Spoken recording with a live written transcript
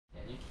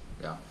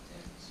Yeah.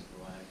 Super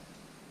wide.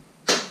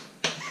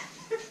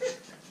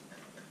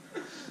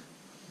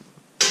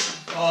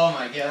 Oh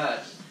my god.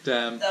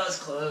 Damn. That was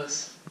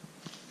close.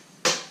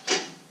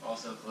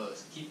 Also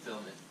close. Keep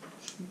filming.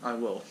 I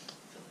will.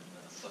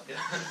 Fuck it.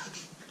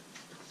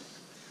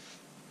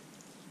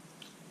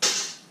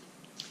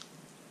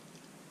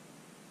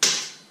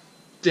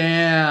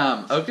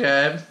 Damn.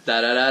 Okay.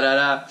 Da da da da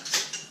da.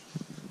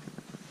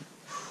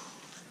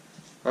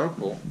 Oh,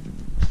 cool.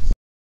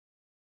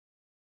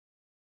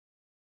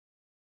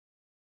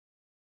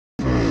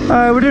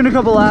 Alright, we're doing a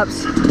couple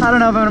laps. I don't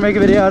know if I'm gonna make a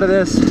video out of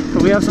this,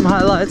 but we have some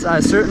highlights. I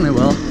certainly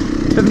will.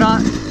 If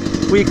not,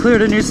 we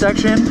cleared a new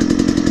section.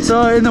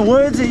 So in the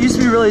woods, it used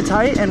to be really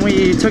tight, and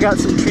we took out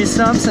some tree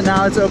stumps, and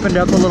now it's opened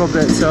up a little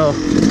bit. So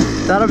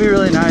that'll be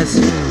really nice.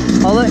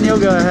 I'll let Neil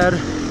go ahead,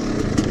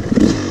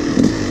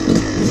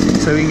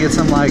 so we can get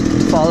some like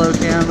follow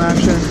cam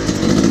action.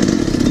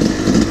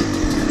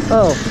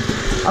 Oh,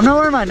 I'm not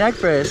wearing my neck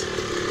brace.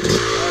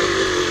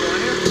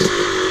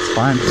 It's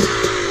fine.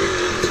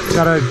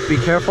 Gotta be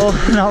careful,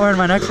 not wearing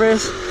my neck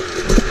brace.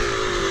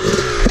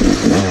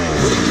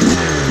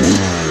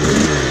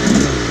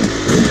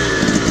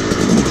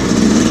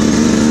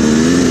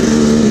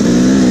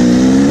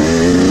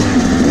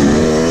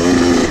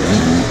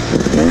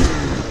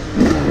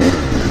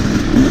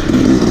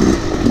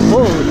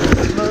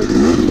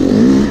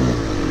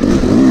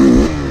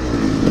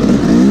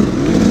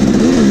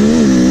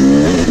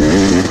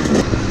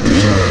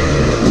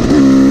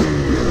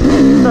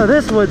 So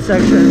this wood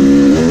section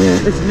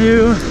is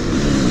new.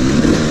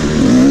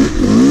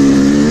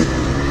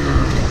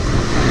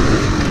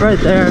 Right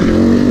there, a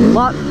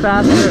lot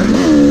faster.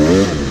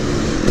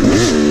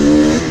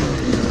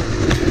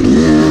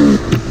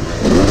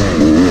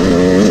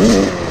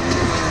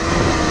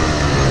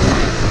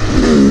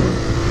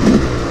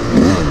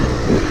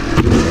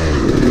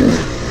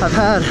 I've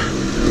had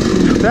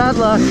bad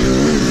luck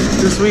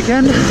this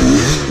weekend.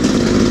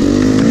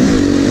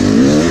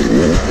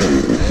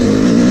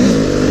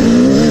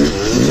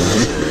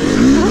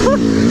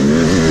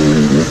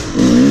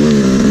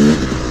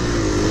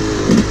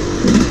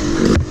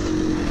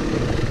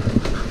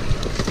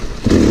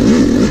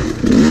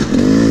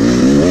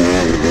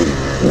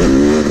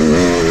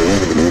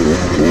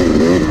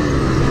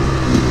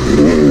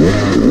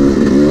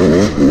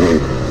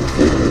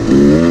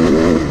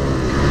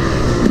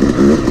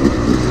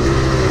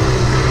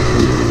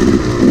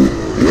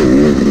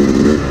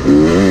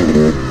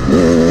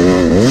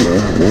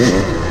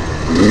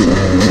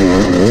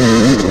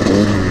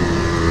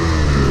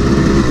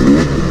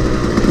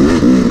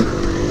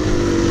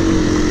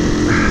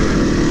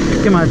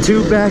 Get my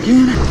tube back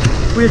in.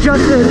 We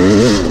adjusted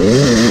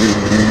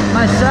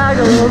my sag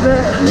a little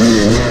bit.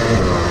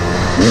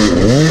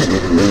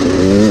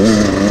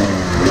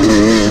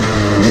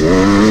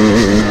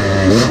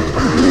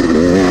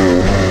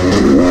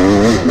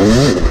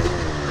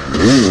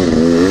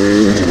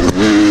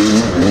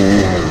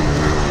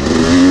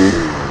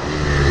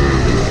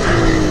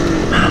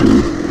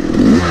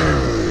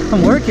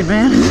 I'm working,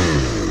 man.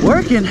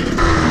 Working.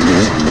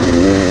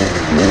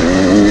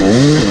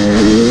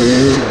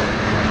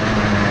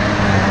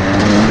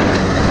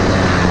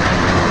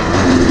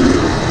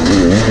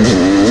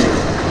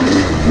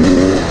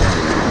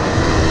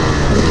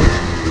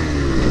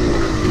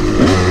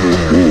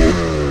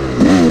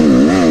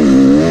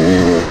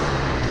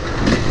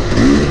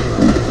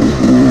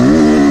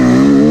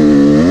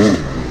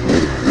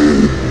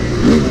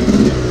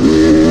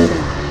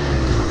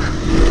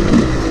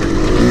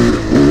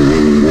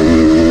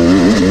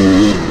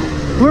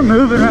 We're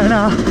moving right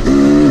now,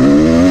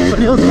 but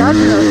Neil's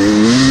catching us.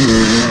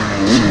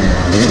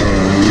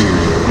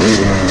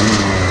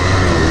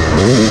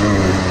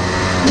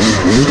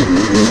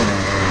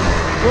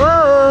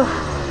 Whoa!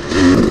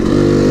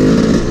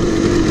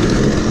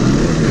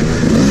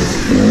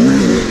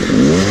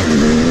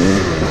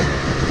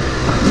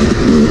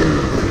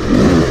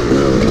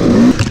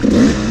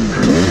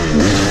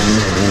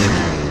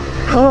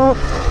 Oh,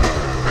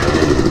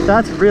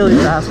 that's really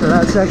fast for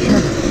that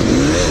section.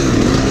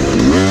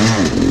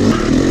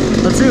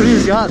 Let's see what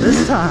he's got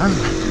this time.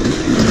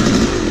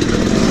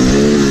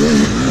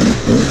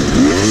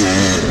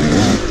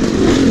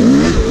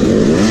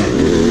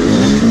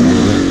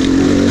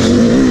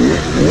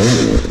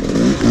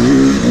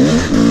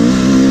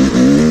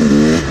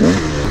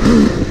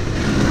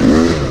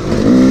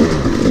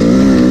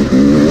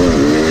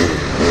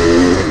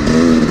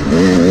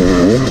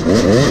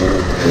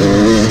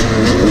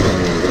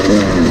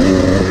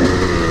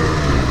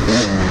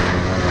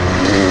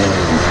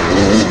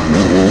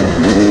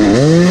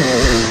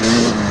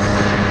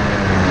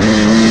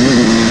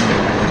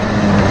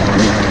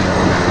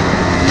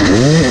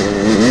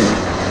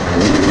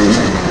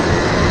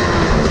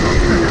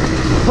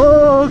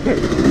 Okay.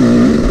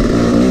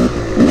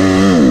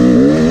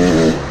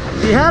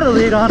 He had a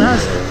lead on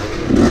us,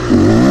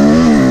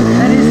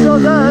 and he still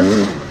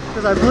does,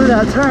 because I blew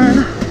that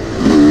turn.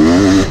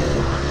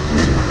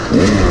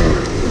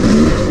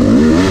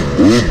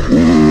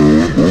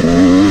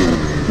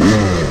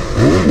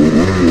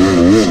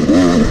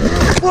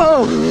 Whoa!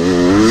 Whoa!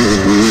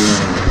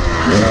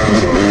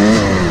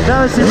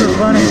 That was super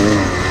funny.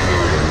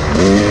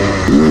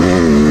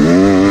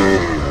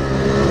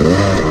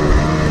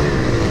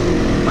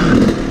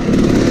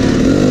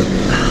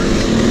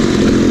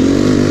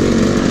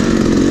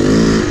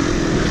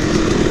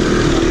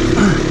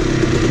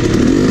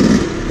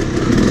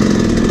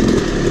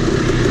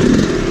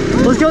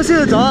 Let's go see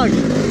the dog.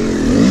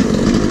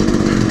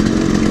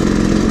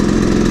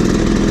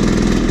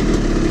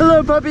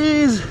 Hello,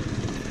 puppies.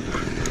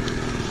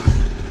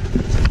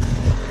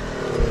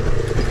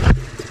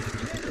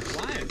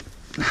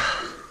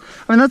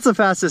 I mean, that's the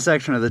fastest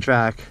section of the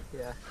track.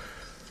 Yeah.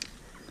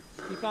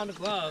 He found a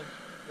glove.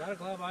 Not a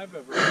glove I've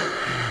ever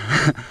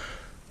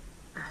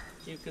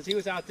because he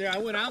was out there. I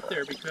went out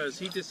there because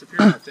he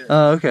disappeared out there.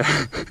 Oh, okay.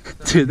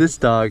 Dude, this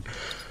dog.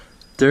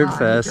 Dirt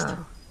fest.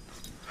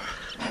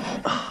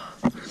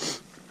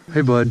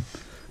 Hey, bud.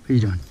 What are you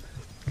doing?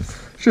 It's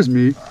just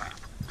me.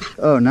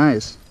 Oh,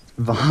 nice.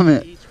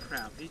 Vomit. He eats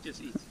crap. He just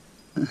eats.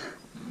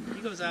 He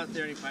goes out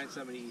there and he finds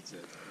somebody who eats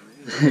it.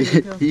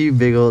 You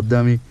big old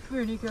dummy. Come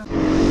here, Nico.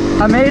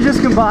 I may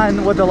just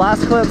combine with the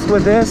last clips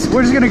with this.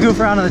 We're just gonna goof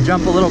around on the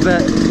jump a little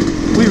bit.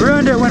 We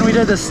ruined it when we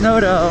did the snow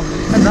dough,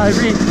 and I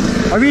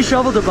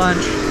re-shoveled a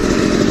bunch,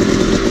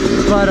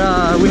 but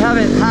we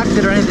haven't packed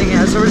it or anything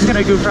yet, so we're just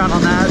gonna goof around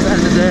on that at the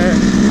end of the day.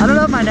 I don't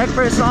have my neck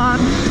brace on,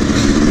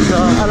 so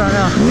I don't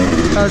know.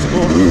 That was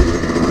cool.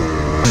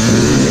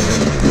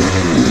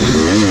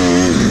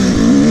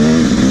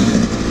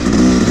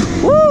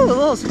 Woo! A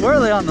little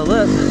swirly on the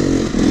lip.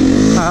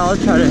 Alright, I'll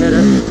try to hit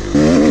it.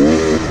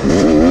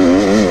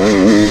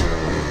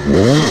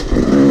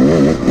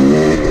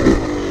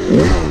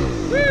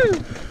 Woo!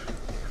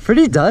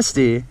 Pretty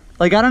dusty.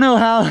 Like, I don't know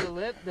how.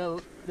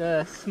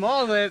 The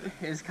small lip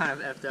is kind of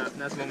effed up,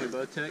 and that's one we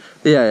both took.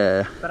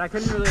 Yeah. But I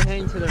couldn't really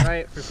hang to the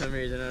right for some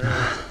reason. I don't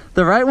know.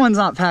 The right one's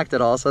not packed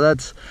at all, so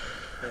that's.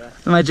 Yeah.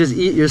 It might just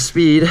eat your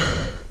speed.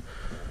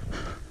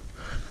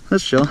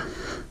 Let's chill.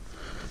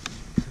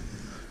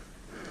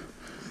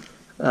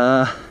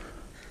 Yeah,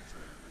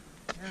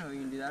 we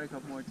can do that a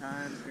couple more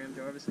times. Graham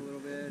Jarvis a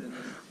little bit, and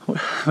then.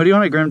 What do you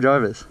want at Graham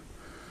Jarvis?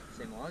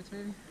 Same logs,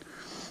 maybe?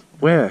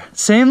 Where?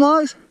 Same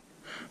logs?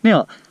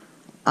 Neil,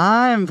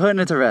 I'm putting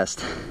it to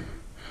rest.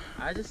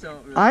 I just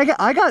don't really.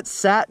 I got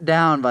sat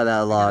down by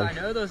that log. I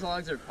know those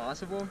logs are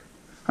possible.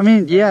 I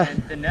mean, yeah.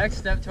 And the next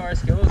step to our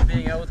skill is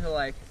being able to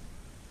like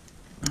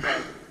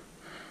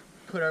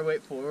put our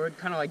weight forward,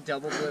 kind of like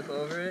double flip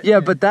over it.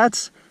 Yeah, but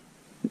that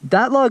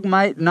log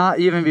might not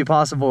even be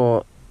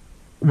possible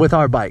with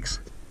our bikes.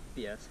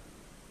 Yes.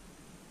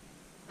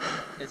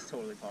 It's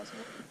totally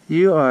possible.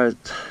 You are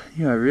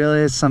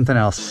really something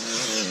else.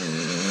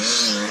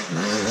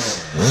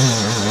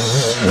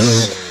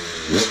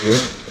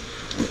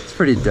 It's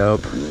pretty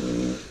dope.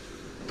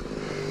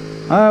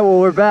 Alright, well,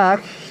 we're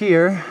back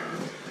here.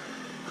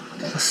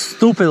 A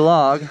stupid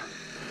log.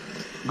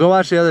 Go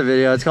watch the other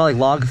video. It's called like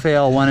Log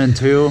Fail 1 and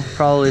 2.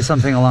 Probably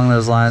something along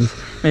those lines.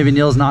 Maybe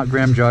Neil's not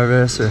Graham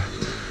Jarvis or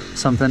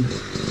something.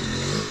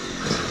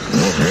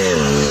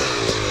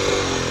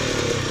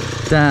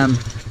 Damn.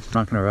 I'm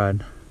not gonna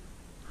ride.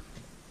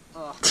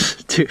 Oh.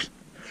 Dude.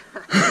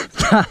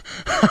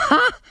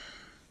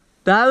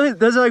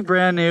 Those are like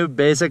brand new,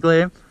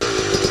 basically.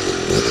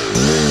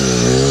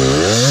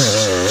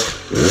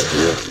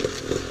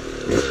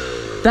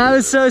 That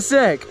was so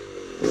sick.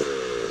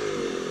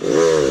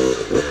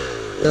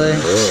 Really?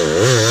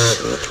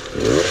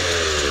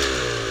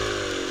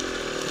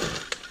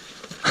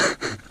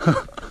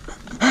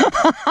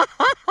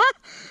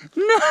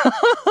 No!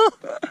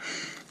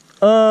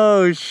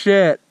 Oh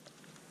shit.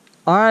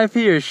 RIP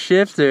your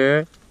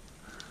shifter.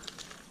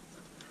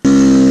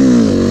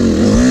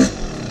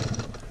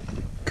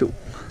 Cool.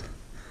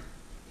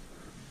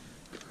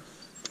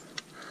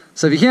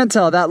 So if you can't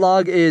tell, that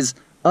log is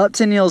up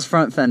to Neil's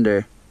front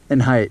fender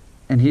in height,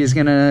 and he's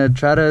gonna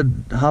try to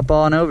hop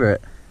on over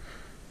it.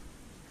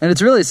 And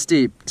it's really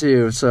steep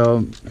too, so.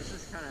 This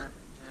is kind of,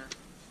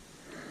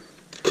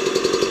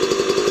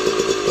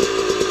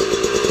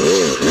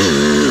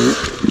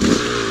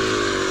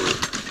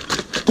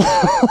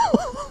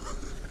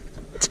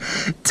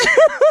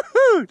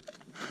 Dude!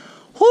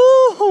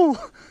 Woo!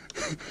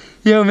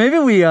 Yo, maybe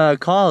we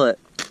call it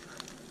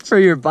for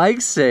your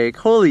bike's sake.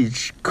 Holy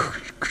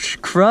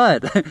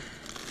crud.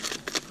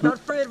 Not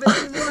afraid of it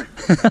anymore.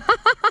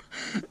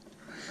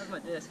 How's my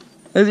disc?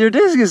 Your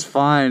disc is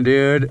fine,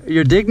 dude.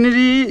 Your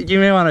dignity, you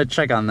may want to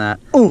check on that.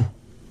 Oh!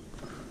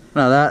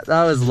 No, that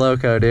was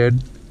loco,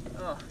 dude.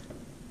 Oh.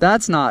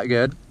 That's not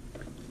good.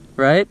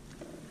 Right?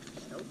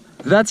 Nope.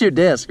 That's your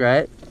disc,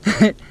 right?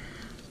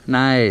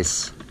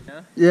 Nice.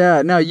 Yeah?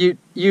 Yeah, no, you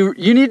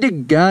need to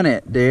gun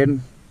it, dude.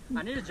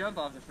 I need to jump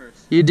off the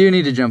first. You do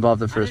need to jump off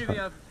the first I need to be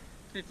part. up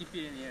 50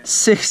 feet in the air.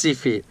 60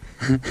 feet.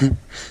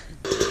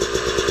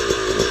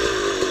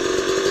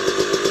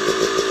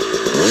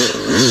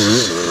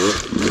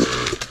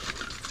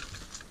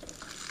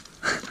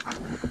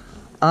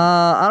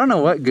 I don't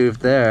know what goof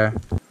there.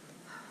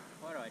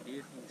 What do I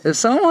do? If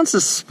someone wants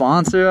to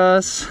sponsor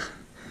us,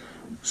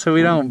 so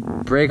we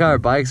don't break our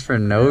bikes for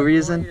no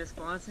reason. Want you to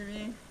sponsor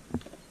me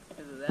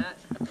because of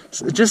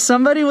that? Just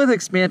somebody with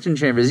expansion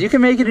chambers. You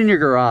can make it in your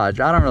garage.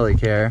 I don't really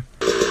care.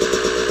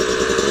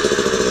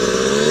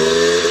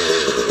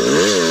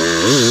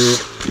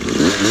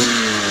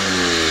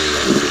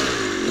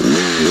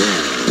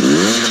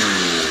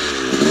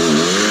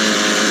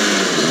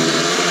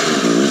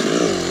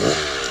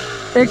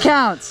 It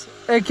counts.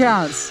 It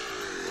counts.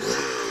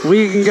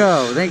 We can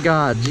go. Thank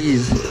God.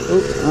 Jeez.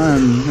 Oh,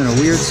 I'm in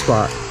a weird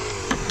spot.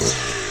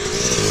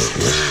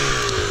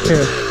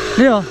 Here.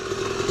 Neil.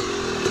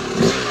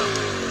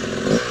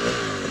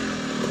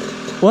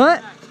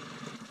 What?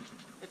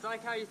 It's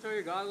like how you throw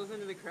your goggles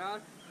into the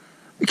crowd.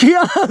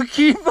 Yo,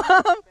 keep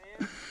up.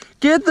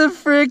 Get the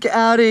frick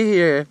out of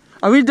here.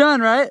 Are we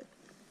done, right?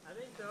 I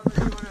think so,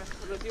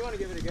 unless you want to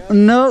give it a go.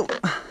 Nope.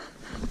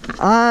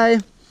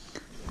 I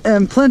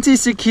am plenty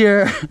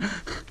secure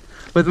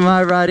with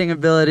my riding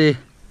ability.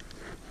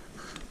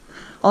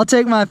 I'll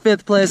take my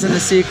 5th place in the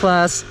C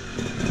class,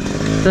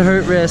 the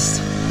hurt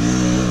wrist.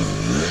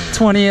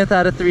 20th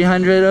out of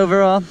 300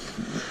 overall.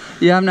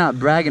 Yeah, I'm not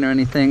bragging or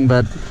anything,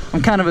 but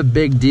I'm kind of a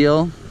big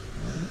deal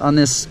on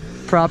this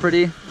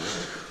property.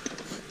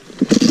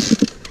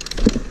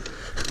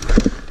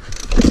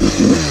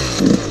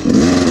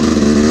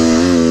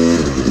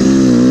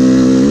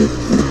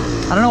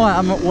 I don't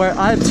know why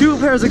I have 2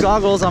 pairs of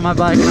goggles on my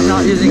bike and I'm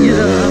not using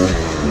either of them.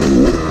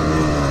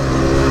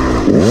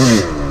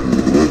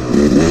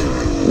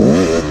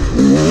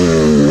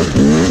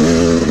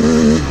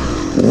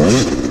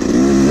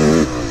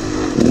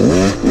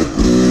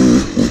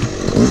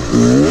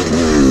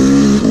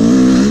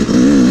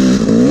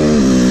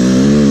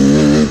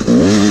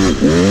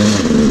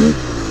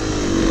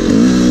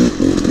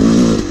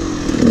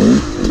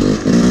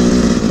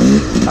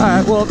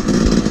 Alright, well,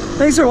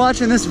 thanks for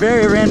watching this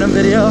very random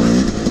video.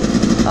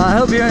 I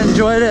hope you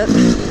enjoyed it.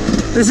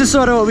 This is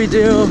sort of what we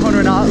do when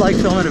we're not like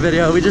filming a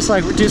video. We just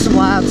like do some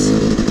laps,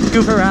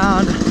 goof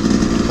around,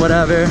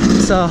 whatever.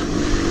 So,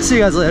 see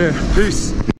you guys later. Peace.